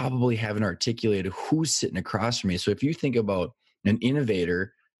 they probably haven't articulated who's sitting across from me. So if you think about an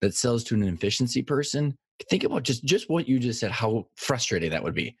innovator that sells to an efficiency person, think about just what you just said, how frustrating that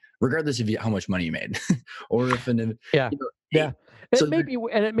would be, regardless of how much money you made. Or if Yeah, hey, yeah. so It may be,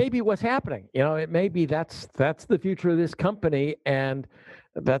 and it may be what's happening. It may be that's the future of this company, and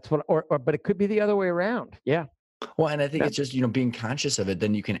that's what, or but it could be the other way around. Yeah, well, and I think yeah, it's just, being conscious of it,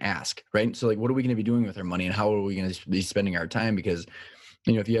 then you can ask, right? So like, what are we going to be doing with our money and how are we going to be spending our time? Because,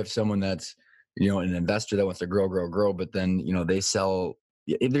 if you have someone that's, an investor that wants to grow, grow, grow, but then, they sell,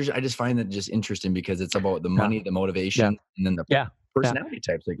 I just find that just interesting because it's about the yeah, money, the yeah, motivation, and then the yeah, yeah. personality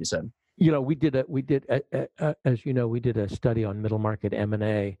types, like you said. As you know, we did a study on middle market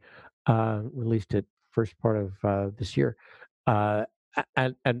M&A, released it first part of this year, uh,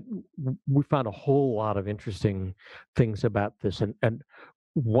 and we found a whole lot of interesting things about this. And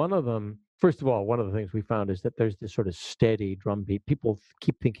one of them, first of all, one of the things we found is that there's this sort of steady drumbeat. People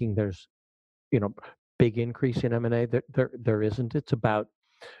keep thinking there's, you know, big increase in M&A. There isn't. It's about,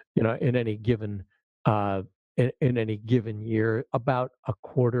 in any given uh, in any given year, about a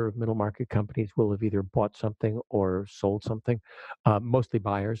quarter of middle market companies will have either bought something or sold something. Mostly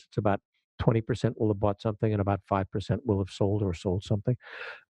buyers. It's about 20% will have bought something, and about 5% will have sold or sold something.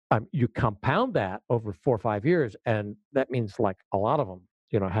 You compound that over 4 or 5 years, and that means like a lot of them,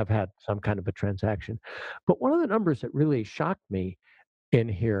 have had some kind of a transaction. But one of the numbers that really shocked me in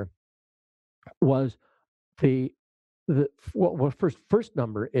here was the well, first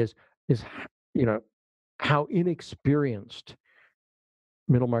number is you know how inexperienced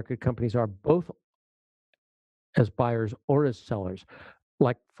middle market companies are, both as buyers or as sellers.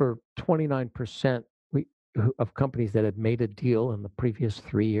 Like for 29% of companies that had made a deal in the previous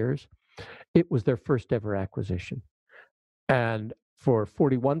 3 years, it was their first ever acquisition. And for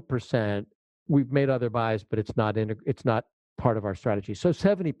 41%, we've made other buys, but it's not part of our strategy. So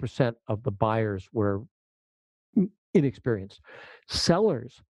 70% of the buyers were inexperienced.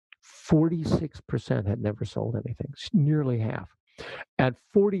 Sellers, 46% had never sold anything, nearly half. And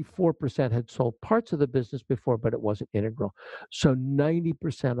 44% had sold parts of the business before, but it wasn't integral. So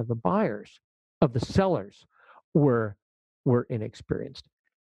 90% of the buyers, of the sellers, were inexperienced.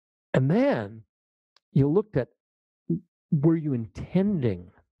 And then you looked at, were you intending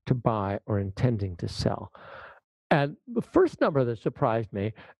to buy or intending to sell? And the first number that surprised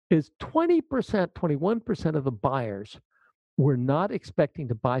me is 20%, 21% of the buyers were not expecting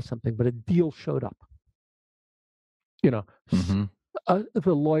to buy something, but a deal showed up. You know, Hmm.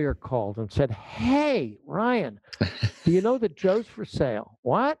 the lawyer called and said, "Hey, Ryan, do you know that Joe's for sale?"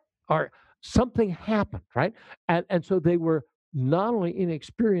 What? Or something happened, right? And so they were not only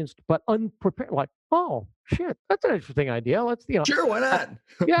inexperienced but unprepared. Like, oh shit, that's an interesting idea. Let's, Sure, why uh,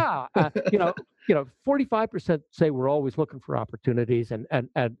 not? yeah, 45% say we're always looking for opportunities, and and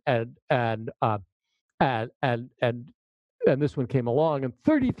and and this one came along, and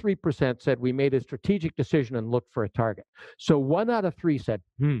 33% said we made a strategic decision and looked for a target. So 1 out of 3 said,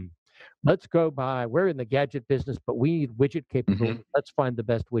 let's go buy. We're in the gadget business, but we need widget Hmm. capability. Let's find the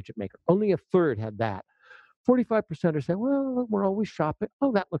best widget maker. Only a third had that. 45% are saying, well, we're always shopping.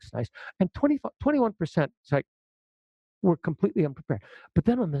 Oh, that looks nice. And 21% is like, we're completely unprepared. But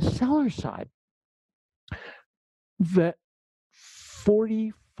then on the seller side, that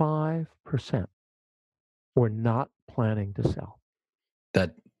 45% were not planning to sell.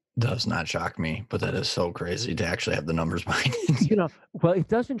 That Does not shock me, but that is so crazy to actually have the numbers behind it. Well, it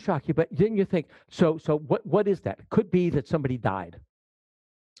doesn't shock you, but then you think, so what is that? It could be that somebody died,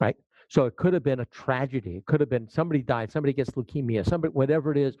 right? So it could have been a tragedy. It could have been somebody died, somebody gets leukemia, somebody,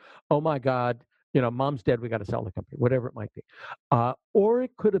 whatever it is. Oh my God, mom's dead. We got to sell the company, whatever it might be. Or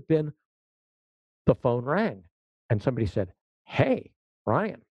it could have been the phone rang and somebody said, "Hey,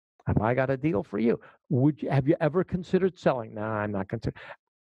 Ryan, have I got a deal for you? Have you ever considered selling?" No, I'm not considering.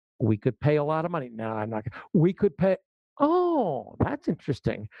 We could pay a lot of money. No, I'm not. We could pay. Oh, that's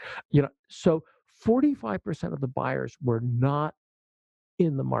interesting. So 45% of the buyers were not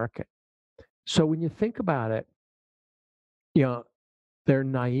in the market. So when you think about it, you know, they're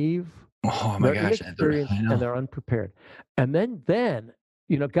naive, Oh my they're gosh, inexperienced, I and know. they're unprepared. And then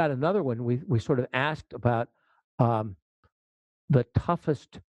got another one. We sort of asked about um, the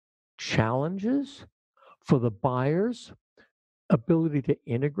toughest challenges for the buyers. Ability to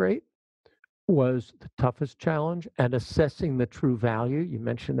integrate was the toughest challenge, and assessing the true value. You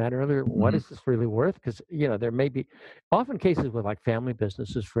mentioned that earlier. What Mhm, is this really worth? Because there may be often cases with like family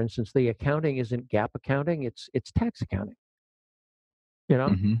businesses, for instance, the accounting isn't GAAP accounting; it's tax accounting. You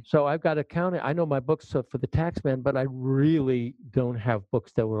know, mhm, so I've got accounting. I know my books for the tax man, but I really don't have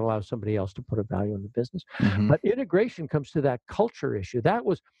books that would allow somebody else to put a value in the business. mhm, But integration comes to that culture issue. That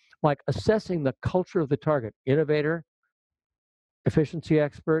was like assessing the culture of the target: innovator, efficiency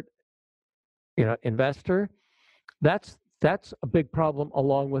expert, investor. That's a big problem,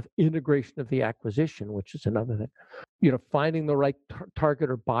 along with integration of the acquisition, which is another thing. Finding the right target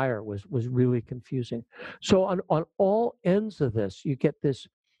or buyer was really confusing. So on all ends of this, you get this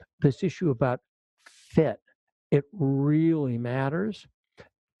issue about fit. It really matters.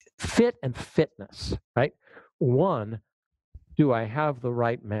 Fit and fitness, right? One, do I have the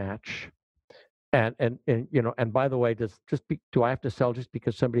right match? And by the way, do I have to sell just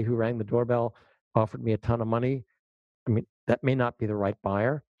because somebody who rang the doorbell offered me a ton of money? I mean, that may not be the right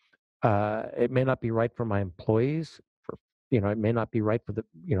buyer. It may not be right for my employees. It may not be right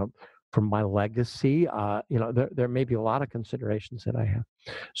for my legacy. There may be a lot of considerations that I have.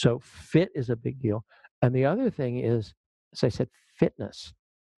 So fit is a big deal. And the other thing is, as I said, fitness.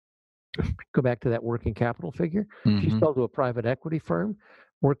 Go back to that working capital figure. If you mhm. sell to a private equity firm,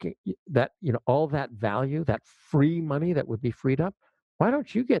 working that all that value, that free money that would be freed up, why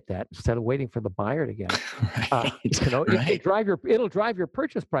don't you get that instead of waiting for the buyer to get it? Right, It can right. drive your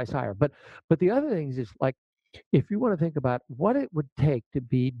purchase price higher. But the other things is like, if you want to think about what it would take to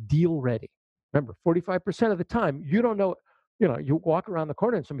be deal ready. Remember, 45% of the time you don't know. You walk around the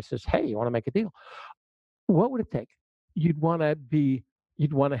corner and somebody says, "Hey, you want to make a deal?" What would it take? You'd want to be.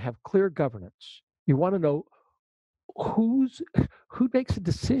 You'd want to have clear governance. You want to know who's who makes a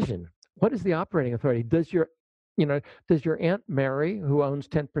decision. What is the operating authority? Does your aunt Mary, who owns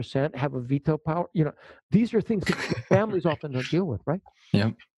 10%, have a veto power? These are things that families often don't deal with, right?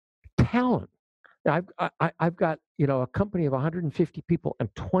 Yep. Talent. I've got a company of 150 people,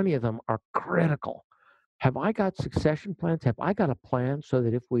 and 20 of them are critical. Have I got succession plans? Have I got a plan so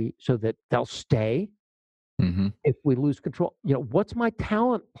that they'll stay Mhm. if we lose control? What's my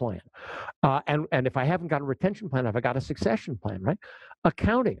talent plan? And if I haven't got a retention plan, have I got a succession plan? Right?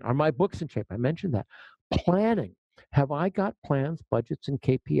 Accounting, are my books in shape? I mentioned that. Planning, have I got plans, budgets, and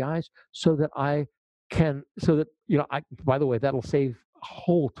KPIs so that I can so that I by the way, that'll save a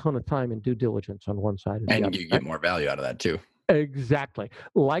whole ton of time in due diligence on one side or the And other, you get right? more value out of that too. Exactly.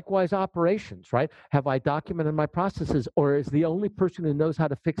 Likewise, operations, right? Have I documented my processes, or is the only person who knows how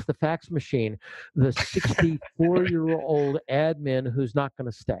to fix the fax machine the 64-year-old admin who's not going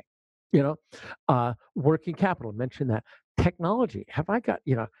to stay? Working capital, mention that. Technology, have I got,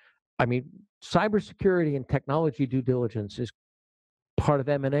 I mean, cybersecurity and technology due diligence is part of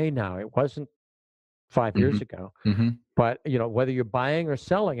M&A now. It wasn't 5 years Mhm, ago. mhm, But whether you're buying or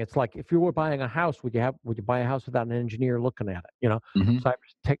selling, it's like if you were buying a house, would you buy a house without an engineer looking at it? mhm. Cyber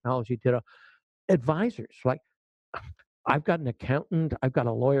technology ditto. Advisors, like I've got an accountant, I've got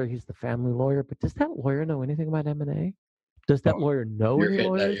a lawyer, he's the family lawyer, but does that lawyer know anything about M&A? Does that Oh, lawyer know you're any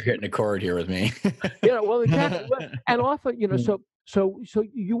hitting you're lawyers? hitting a chord here with me. Well, exactly. Well, and often, Mm. so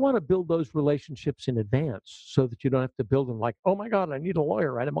you want to build those relationships in advance so that you don't have to build them like, oh my God, I need a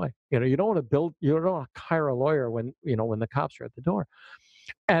lawyer right away. You don't want to hire a lawyer when the cops are at the door.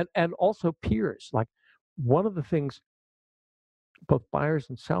 And also peers. Like one of the things both buyers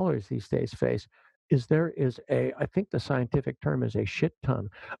and sellers these days face is there is I think the scientific term is a shit ton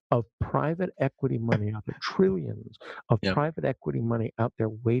of private equity money out there, trillions of Yep. private equity money out there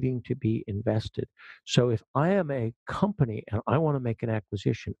waiting to be invested. So if I am a company and I want to make an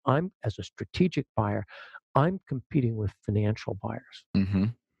acquisition, I'm as a strategic buyer, I'm competing with financial buyers.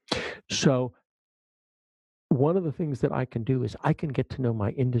 Mhm. So one of the things that I can do is I can get to know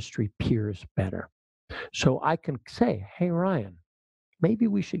my industry peers better. So I can say, "Hey, Ryan, maybe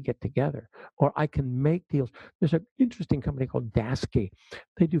we should get together," or I can make deals. There's an interesting company called Dasky.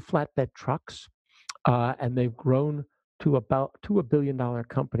 They do flatbed trucks, and they've grown to a $1 billion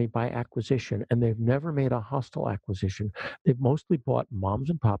company by acquisition, and they've never made a hostile acquisition. They've mostly bought moms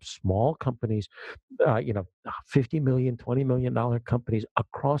and pops, small companies, 50 million, $20 million companies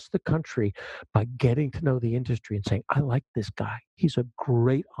across the country by getting to know the industry and saying, I like this guy. He's a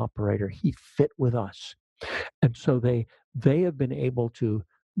great operator. He fit with us. And so they have been able to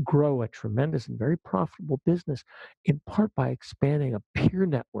grow a tremendous and very profitable business in part by expanding a peer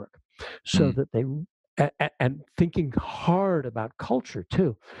network so Mm, that and thinking hard about culture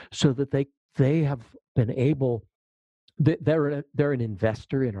too, so that they have been able they're an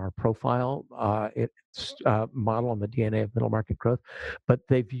investor in our profile it's model on the DNA of middle market growth, but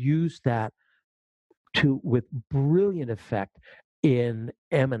they've used that to with brilliant effect in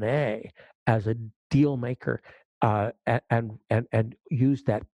M&A as a deal maker, and use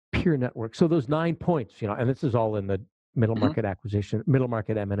that peer network. So those 9 points, and this is all in the mhm. middle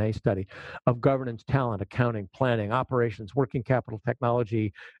market M&A study of governance, talent, accounting, planning, operations, working capital,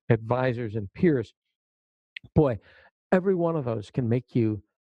 technology, advisors, and peers. Boy, every one of those can make you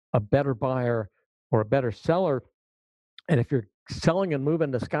a better buyer or a better seller. And if you're selling and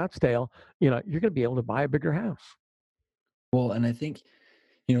moving to Scottsdale, you're going to be able to buy a bigger house. Well, and I think,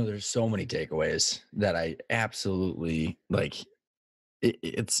 there's so many takeaways that I absolutely like.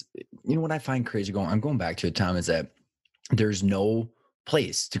 It's what I find crazy I'm going back to it, Tom, is that there's no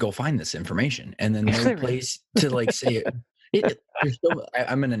place to go find this information, and then Yes, no there is. place to like say there's so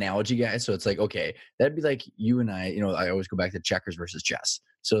I'm an analogy guy, so it's like, okay, that'd be like you and I, I always go back to checkers versus chess.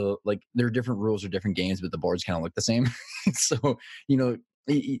 So like there are different rules or different games, but the boards kind of look the same. So, you know,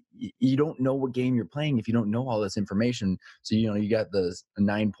 you don't know what game you're playing if you don't know all this information. So, you got the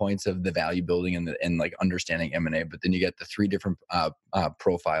 9 points of the value building and like understanding M&A, but then you get the three different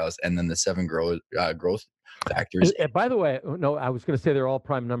profiles and then the seven growth factors. By the way, no, I was going to say they're all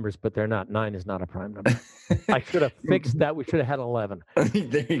prime numbers, but they're not. 9 is not a prime number. I should have fixed that. We should have had 11.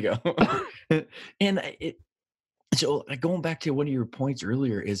 There you go. And so going back to one of your points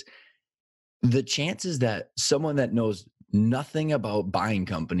earlier is the chances that someone that knows nothing about buying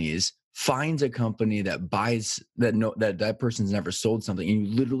companies finds a company that buys that person's never sold something, and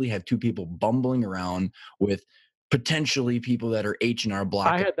you literally have two people bumbling around with potentially people that are H&R I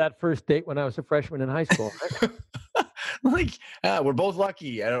Block. had that first date when I was a freshman in high school. Like, we're both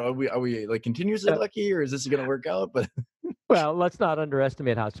lucky. I don't know, are we like continuously Uh, lucky, or is this going to work out? But well, let's not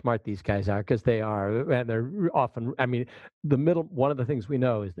underestimate how smart these guys are because they are, and they're often. I mean, the middle. One of the things we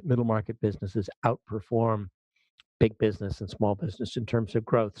know is that middle market businesses outperform big business and small business in terms of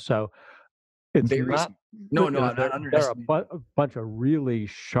growth. So it's very not, smart. No, no, I'm not they're underestimating. a bunch of really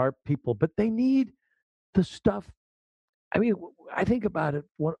sharp people, but they need the stuff. I mean, I think about it.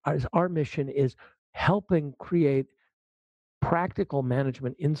 What our mission is helping create practical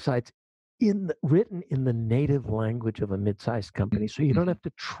management insights written in the native language of a mid-sized company, so you don't Mhm. have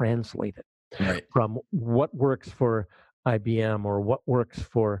to translate it Right. from what works for IBM or what works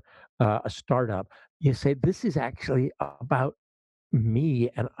for a startup. You say this is actually about me,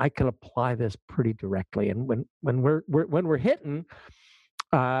 and I can apply this pretty directly. And when we're hitting,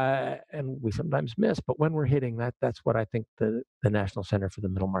 and we sometimes miss, but when we're hitting that, that's what I think the National Center for the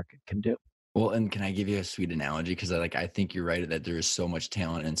Middle Market can do. Well, and can I give you a sweet analogy? Because I think you're right that there is so much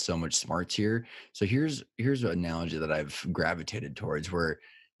talent and so much smarts here. So here's an analogy that I've gravitated towards, where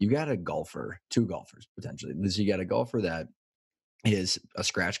you got a golfer, two golfers potentially. So you got a golfer that is a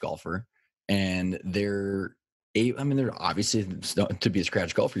scratch golfer, and I mean, they're obviously, to be a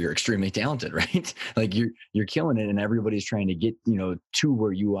scratch golfer, you're extremely talented, right? Like you're killing it, and everybody's trying to get to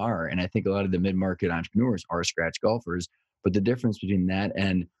where you are. And I think a lot of the mid market entrepreneurs are scratch golfers. But the difference between that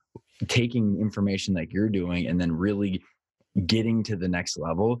and taking information like you're doing and then really getting to the next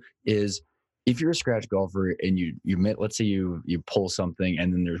level is, if you're a scratch golfer and let's say you pull something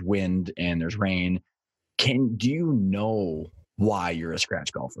and then there's wind and there's rain, do you know why you're a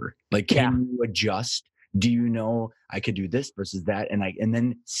scratch golfer? Like, Yeah, can you adjust? Do you know I could do this versus that, and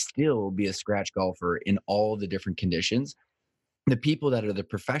then still be a scratch golfer in all the different conditions? The people that are the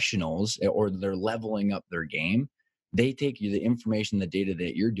professionals, or they're leveling up their game, they take you the information, the data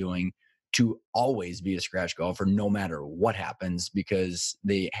that you're doing, to always be a scratch golfer no matter what happens, because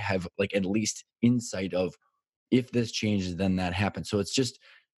they have like at least insight of, if this changes then that happens. So it's just,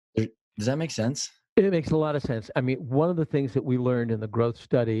 does that make sense? it makes a lot of sense. I mean, one of the things that we learned in the growth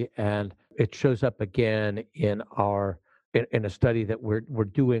study, and it shows up again in our in a study that we're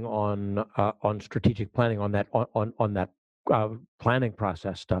doing on strategic planning on that planning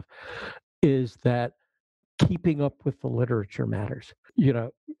process stuff is that keeping up with the literature matters.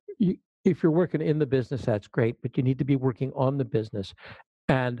 You, if you're working in the business, that's great, but you need to be working on the business.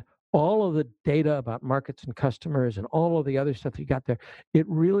 And all of the data about markets and customers and all of the other stuff you got there, it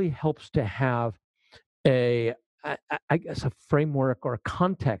really helps to have a I guess a framework or a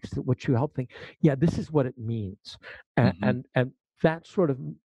context at which you help think, yeah, this is what it means, Hmm. and that sort of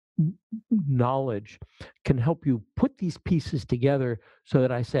knowledge can help you put these pieces together so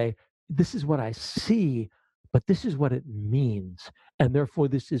that I say, this is what I see, but this is what it means, and therefore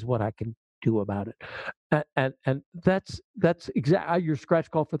this is what I can do about it. And that's exactly your scratch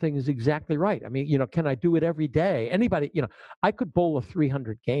golfer thing is exactly right. I mean, can I do it every day? Anybody, I could bowl a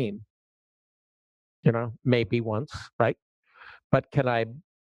 300 game, maybe once, right? But can I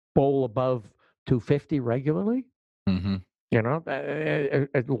bowl above 250 regularly? Hmm.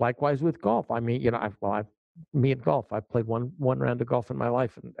 Likewise with golf. I mean, me and golf. I've played one round of golf in my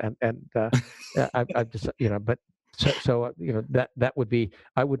life, I've just but that would be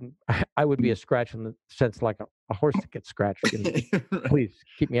I wouldn't I would be a scratch in the sense like a horse that gets scratched. Please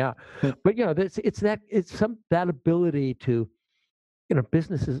keep me out. But it's some that ability to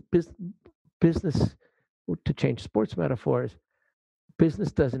business to change sports metaphors.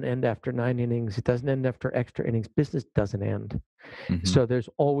 Business doesn't end after 9 innings. It doesn't end after extra innings. Business doesn't end. Hmm. So there's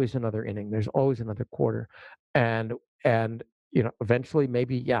always another inning. There's always another quarter, and eventually,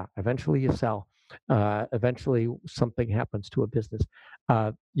 maybe eventually you sell. Eventually, something happens to a business.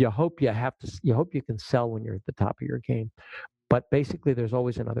 You hope you can sell when you're at the top of your game, but basically, there's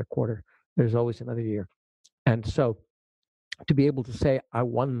always another quarter. There's always another year, and so to be able to say I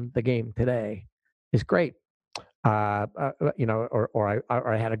won the game today is great. Or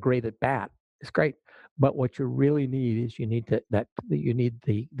I had a great at bat. It's great, but what you really need is you need the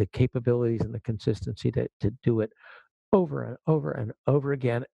capabilities and the consistency to do it over and over and over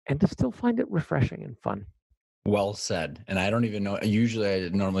again, and to still find it refreshing and fun. Well said. And I don't even know. Usually, I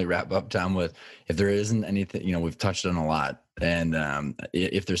normally wrap up, Tom, with if there isn't anything, we've touched on a lot. And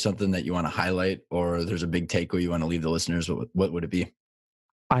if there's something that you want to highlight or there's a big takeaway you want to leave the listeners, what would it be?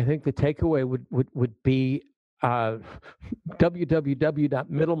 I think the takeaway would be uh,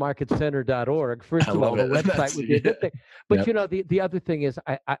 www.middlemarketcenter.org. I First of all, love the it. website That's, would be a yeah. good thing. But Yep. the other thing is,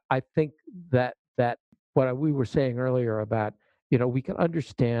 I think that what we were saying earlier about, we can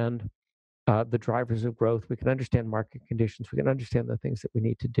understand the drivers of growth, we can understand market conditions, we can understand the things that we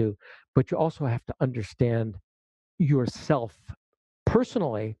need to do, but you also have to understand yourself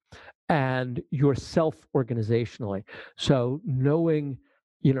personally and yourself organizationally. So knowing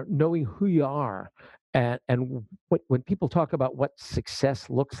who you are, and when people talk about what success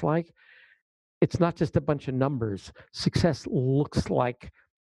looks like, it's not just a bunch of numbers. Success looks like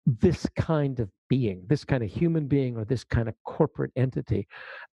this kind of being, this kind of human being, or this kind of corporate entity.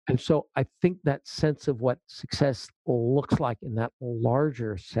 And so I think that sense of what success looks like in that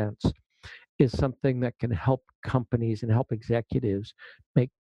larger sense is something that can help companies and help executives make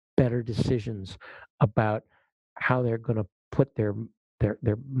better decisions about how they're going to put their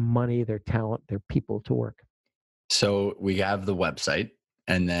money, their talent, their people to work. So we have the website.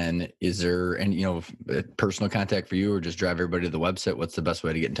 And then is there any, personal contact for you or just drive everybody to the website? What's the best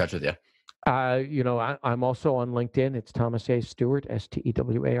way to get in touch with you? I'm also on LinkedIn. It's Thomas A. Stewart, Stewart,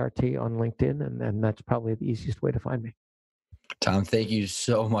 on LinkedIn, and that's probably the easiest way to find me. Tom, thank you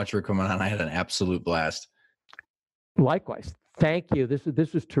so much for coming on. I had an absolute blast. Likewise, thank you. This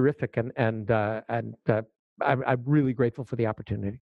was terrific, I'm really grateful for the opportunity.